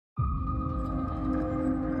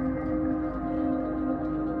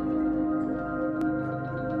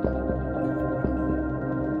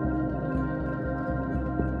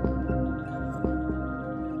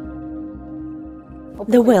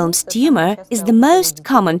The Wilms tumor is the most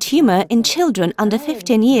common tumor in children under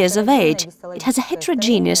 15 years of age. It has a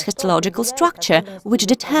heterogeneous histological structure which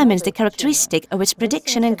determines the characteristic of its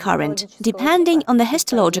prediction and current. Depending on the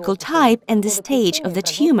histological type and the stage of the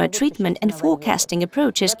tumor, treatment and forecasting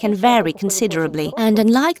approaches can vary considerably. And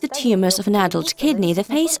unlike the tumors of an adult kidney, the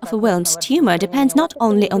phase of a Wilms tumor depends not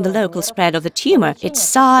only on the local spread of the tumor, its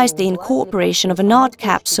size, the incorporation of a nod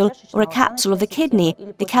capsule or a capsule of the kidney,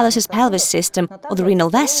 the callus pelvis system or the renal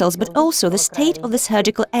vessels, but also the state of the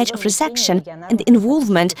surgical edge of resection and the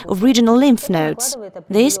involvement of regional lymph nodes.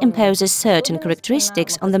 This imposes certain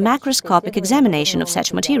characteristics on the macroscopic examination of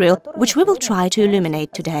such material, which we will try to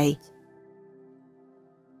illuminate today.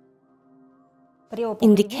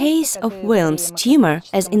 In the case of Wilms tumor,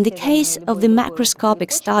 as in the case of the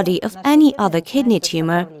macroscopic study of any other kidney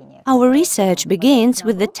tumor, our research begins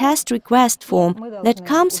with the test request form that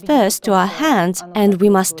comes first to our hands, and we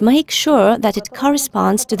must make sure that it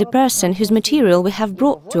corresponds to the person whose material we have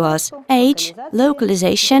brought to us. Age,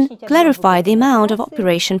 localization, clarify the amount of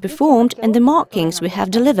operation performed and the markings we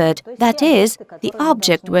have delivered, that is, the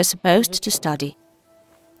object we're supposed to study.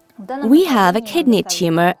 We have a kidney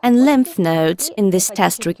tumor and lymph nodes in this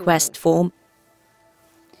test request form.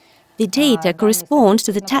 The data correspond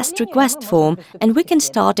to the test request form, and we can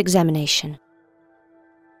start examination.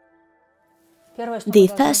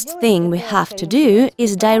 The first thing we have to do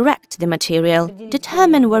is direct the material,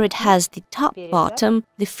 determine where it has the top, bottom,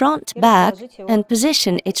 the front, back, and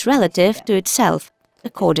position it relative to itself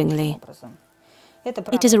accordingly.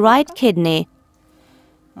 It is a right kidney.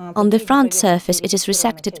 On the front surface it is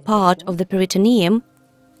resected part of the peritoneum.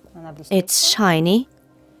 It's shiny.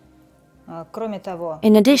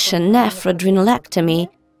 In addition, nephroadrenalectomy.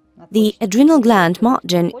 The adrenal gland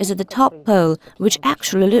margin is at the top pole, which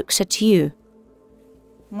actually looks at you.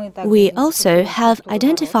 We also have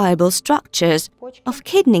identifiable structures of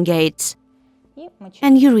kidney gates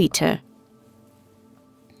and ureter.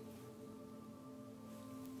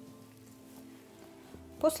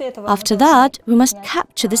 After that, we must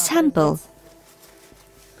capture the sample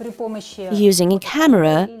using a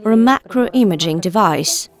camera or a macro imaging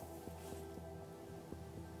device.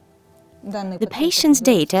 The patient's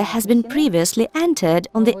data has been previously entered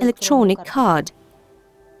on the electronic card.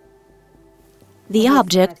 The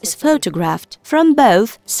object is photographed from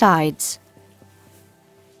both sides.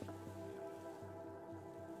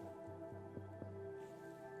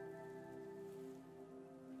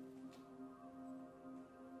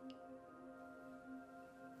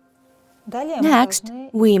 Next,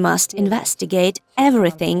 we must investigate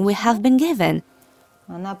everything we have been given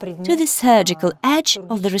to the surgical edge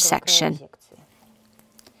of the resection.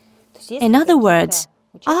 In other words,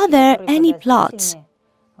 are there any plots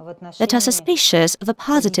that are suspicious of a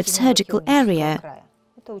positive surgical area?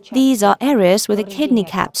 These are areas where the kidney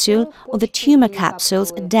capsule or the tumor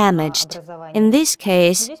capsules are damaged. In this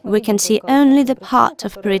case, we can see only the part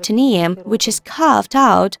of peritoneum which is carved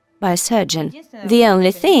out by a surgeon. The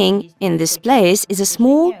only thing in this place is a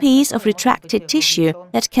small piece of retracted tissue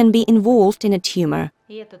that can be involved in a tumor.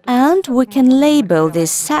 And we can label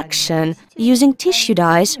this section using tissue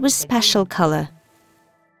dyes with special color.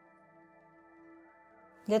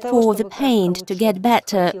 For the paint to get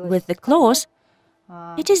better with the cloth,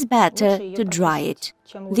 it is better to dry it.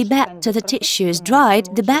 The better the tissue is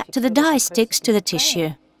dried, the better the dye sticks to the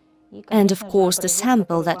tissue. And of course, the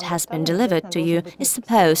sample that has been delivered to you is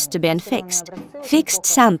supposed to be unfixed. Fixed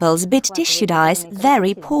samples beat tissue dyes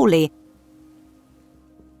very poorly.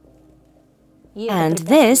 And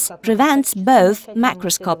this prevents both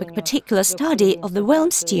macroscopic particular study of the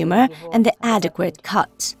Wilms tumor and the adequate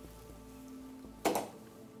cut.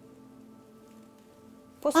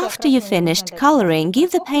 After you finished coloring,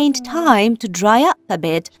 give the paint time to dry up a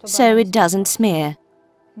bit so it doesn't smear.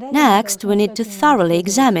 Next, we need to thoroughly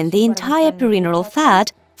examine the entire perineal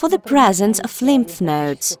fat for the presence of lymph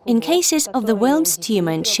nodes. In cases of the Wilms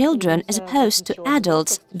tumor in children as opposed to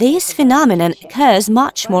adults, this phenomenon occurs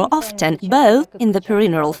much more often, both in the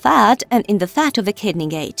perineal fat and in the fat of the kidney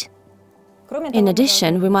gate. In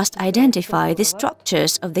addition, we must identify the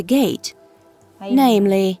structures of the gate,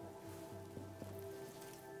 namely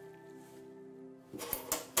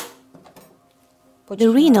the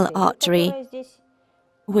renal artery,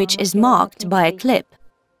 which is marked by a clip,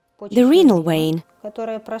 the renal vein,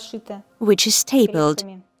 which is stapled,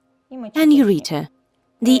 and ureter.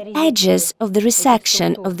 The edges of the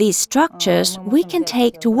resection of these structures we can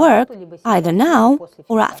take to work either now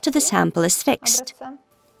or after the sample is fixed.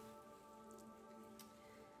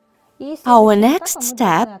 Our next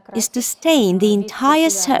step is to stain the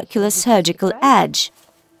entire circular surgical edge.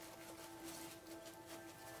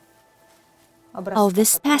 of the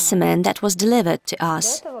specimen that was delivered to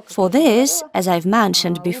us. For this, as I've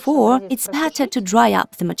mentioned before, it's better to dry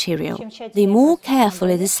up the material. The more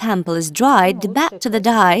carefully the sample is dried, the better the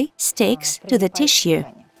dye sticks to the tissue.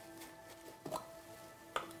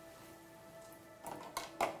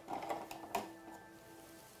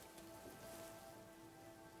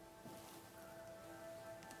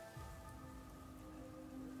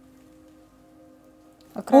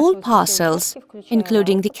 All parcels,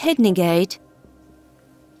 including the kidney gate,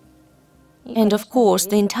 and of course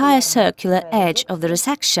the entire circular edge of the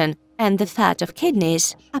resection and the fat of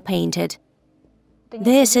kidneys, are painted.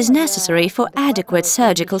 This is necessary for adequate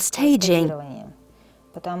surgical staging,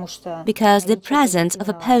 because the presence of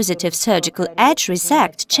a positive surgical edge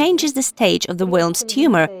resect changes the stage of the Wilms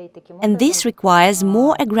tumor, and this requires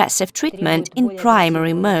more aggressive treatment in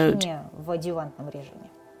primary mode.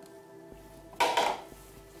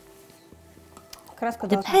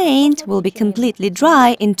 The paint will be completely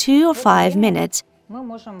dry in 2 or 5 minutes.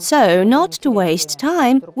 So, not to waste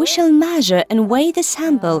time, we shall measure and weigh the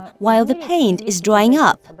sample while the paint is drying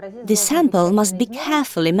up. The sample must be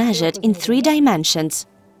carefully measured in 3 dimensions,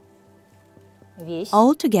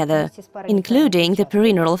 altogether, including the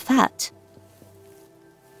perineal fat.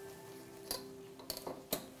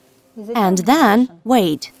 And then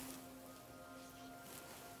weighed.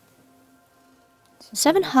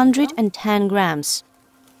 710 grams.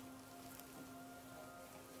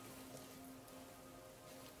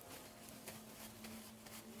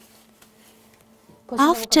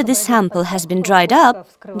 After the sample has been dried up,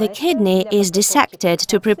 the kidney is dissected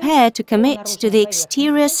to prepare to commit to the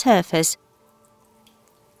exterior surface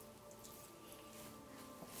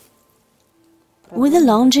with a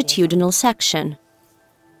longitudinal section.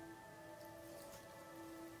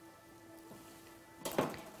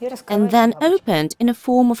 And then opened in a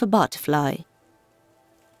form of a butterfly.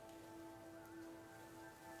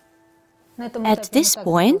 At this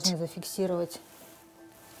point,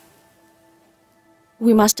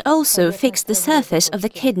 we must also fix the surface of the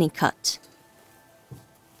kidney cut.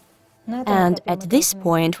 And at this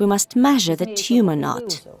point, we must measure the tumor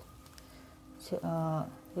knot.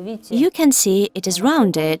 You can see it is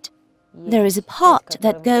rounded. There is a part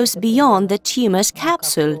that goes beyond the tumor's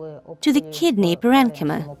capsule to the kidney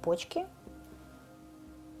parenchyma.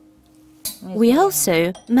 We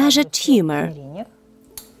also measure tumor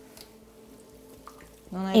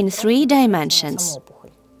in 3 dimensions.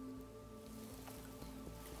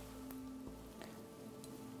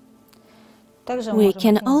 We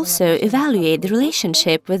can also evaluate the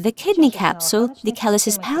relationship with the kidney capsule, the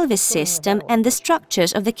calycis pelvis system, and the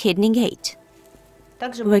structures of the kidney gate.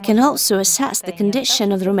 We can also assess the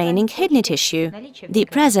condition of the remaining kidney tissue, the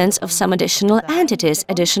presence of some additional entities,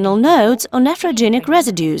 additional nodes, or nephrogenic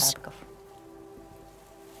residues.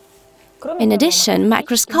 In addition,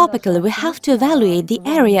 macroscopically, we have to evaluate the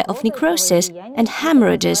area of necrosis and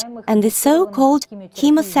hemorrhages and the so-called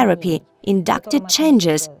chemotherapy inducted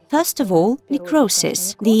changes. First of all,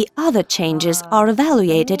 necrosis. The other changes are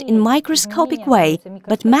evaluated in microscopic way,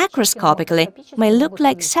 but macroscopically may look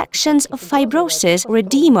like sections of fibrosis or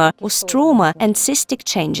edema or stroma and cystic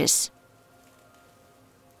changes.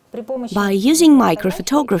 By using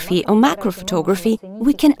microphotography or macrophotography,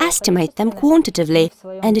 we can estimate them quantitatively,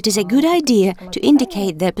 and it is a good idea to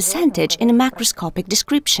indicate their percentage in a macroscopic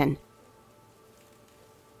description.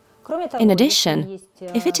 In addition,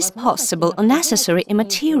 if it is possible or necessary, a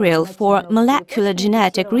material for molecular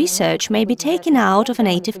genetic research may be taken out of a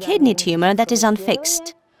native kidney tumor that is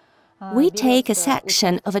unfixed. We take a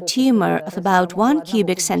section of a tumor of about 1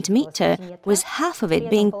 cubic centimeter, with half of it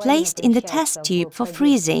being placed in the test tube for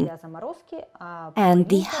freezing, and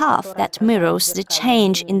the half that mirrors the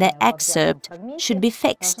change in the excerpt should be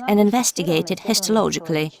fixed and investigated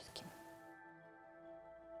histologically.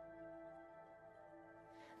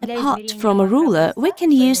 Apart from a ruler, we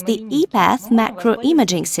can use the ePath macro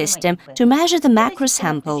imaging system to measure the macro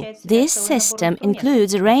sample. This system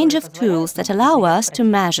includes a range of tools that allow us to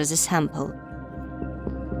measure the sample.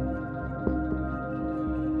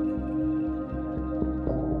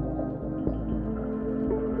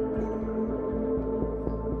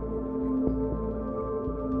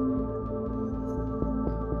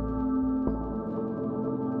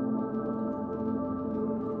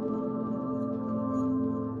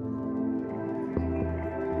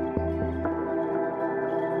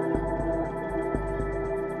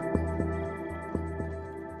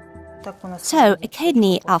 So, a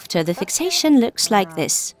kidney after the fixation looks like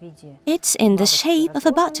this. It's in the shape of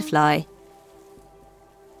a butterfly.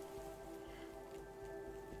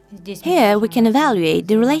 Here we can evaluate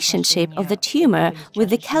the relationship of the tumor with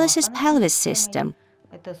the calycis pelvis system.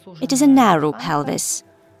 It is a narrow pelvis.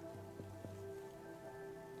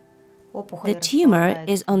 The tumor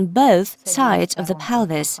is on both sides of the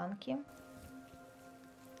pelvis.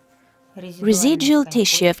 Residual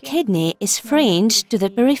tissue of kidney is fringed to the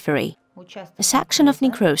periphery. A section of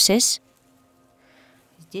necrosis.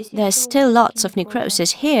 There's still lots of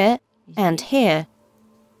necrosis here and here.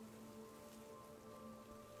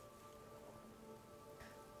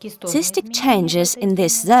 Cystic changes in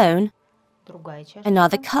this zone.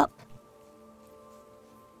 Another cup.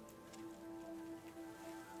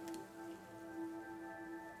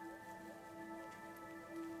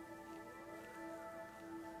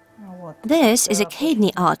 This is a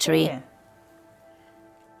kidney artery.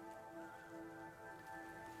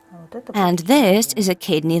 And this is a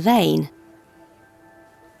kidney vein.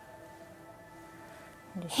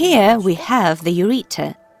 Here we have the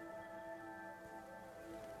ureter.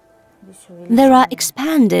 There are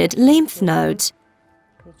expanded lymph nodes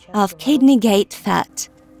of kidney gate fat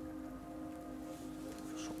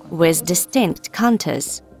with distinct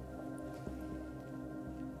contours.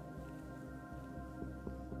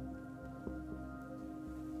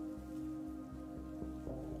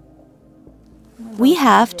 We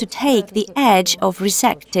have to take the edge of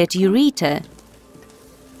resected ureter.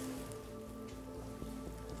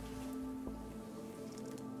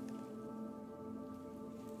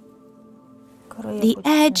 The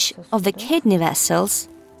edge of the kidney vessels,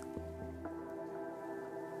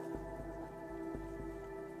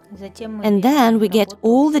 and then we get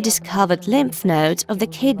all the discovered lymph nodes of the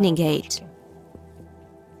kidney gate.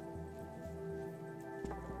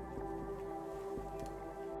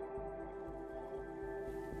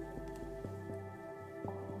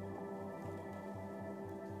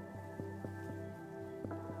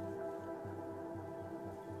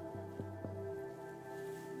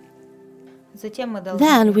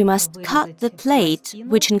 Then we must cut the plate,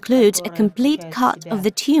 which includes a complete cut of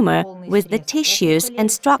the tumor with the tissues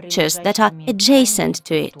and structures that are adjacent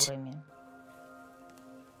to it.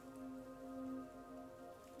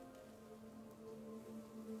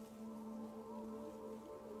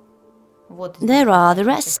 There are the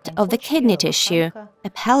rest of the kidney tissue, a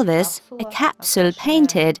pelvis, a capsule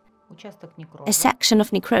painted, a section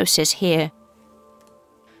of necrosis here.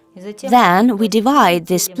 Then we divide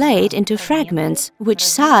this plate into fragments, which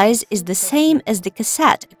size is the same as the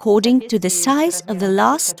cassette according to the size of the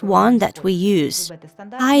last one that we use.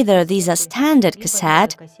 Either these are standard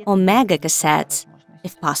cassette or mega cassettes,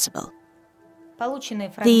 if possible.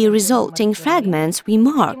 The resulting fragments we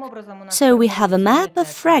mark, so we have a map of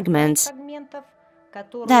fragments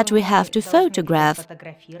that we have to photograph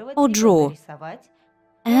or draw.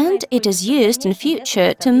 And it is used in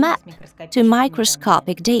future to map to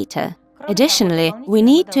microscopic data. Additionally, we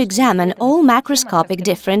need to examine all macroscopic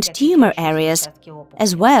different tumor areas,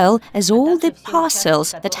 as well as all the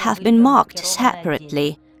parcels that have been marked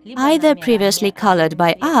separately, either previously colored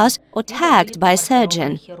by us or tagged by a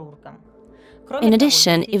surgeon. In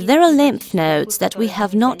addition, if there are lymph nodes that we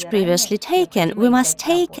have not previously taken, we must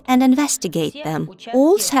take and investigate them.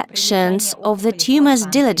 All sections of the tumor's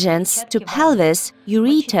diligence to pelvis,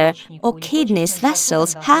 ureter or kidneys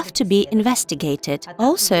vessels have to be investigated.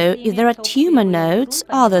 Also, if there are tumor nodes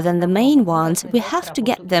other than the main ones, we have to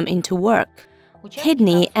get them into work.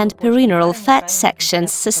 Kidney and perineal fat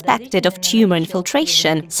sections suspected of tumor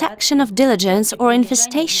infiltration, section of diligence or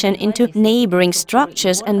infestation into neighboring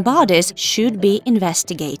structures and bodies should be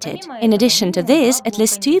investigated. In addition to this, at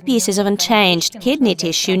least 2 pieces of unchanged kidney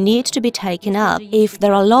tissue need to be taken up. If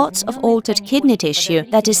there are lots of altered kidney tissue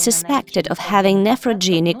that is suspected of having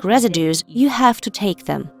nephrogenic residues, you have to take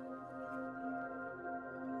them.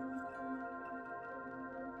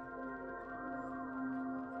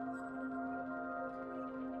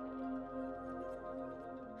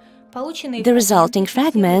 The resulting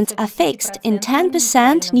fragments are fixed in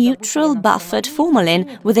 10% neutral buffered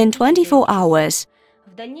formalin within 24 hours.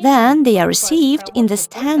 Then they are received in the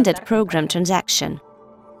standard program transaction.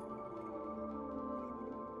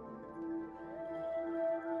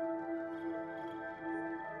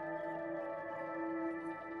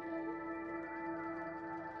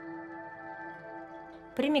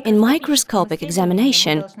 In microscopic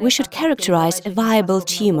examination, we should characterize a viable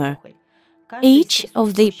tumor. Each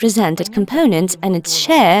of the presented components and its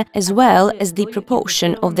share, as well as the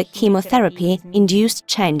proportion of the chemotherapy-induced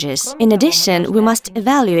changes. In addition, we must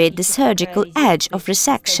evaluate the surgical edge of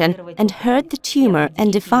resection and hurt the tumor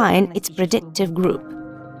and define its predictive group.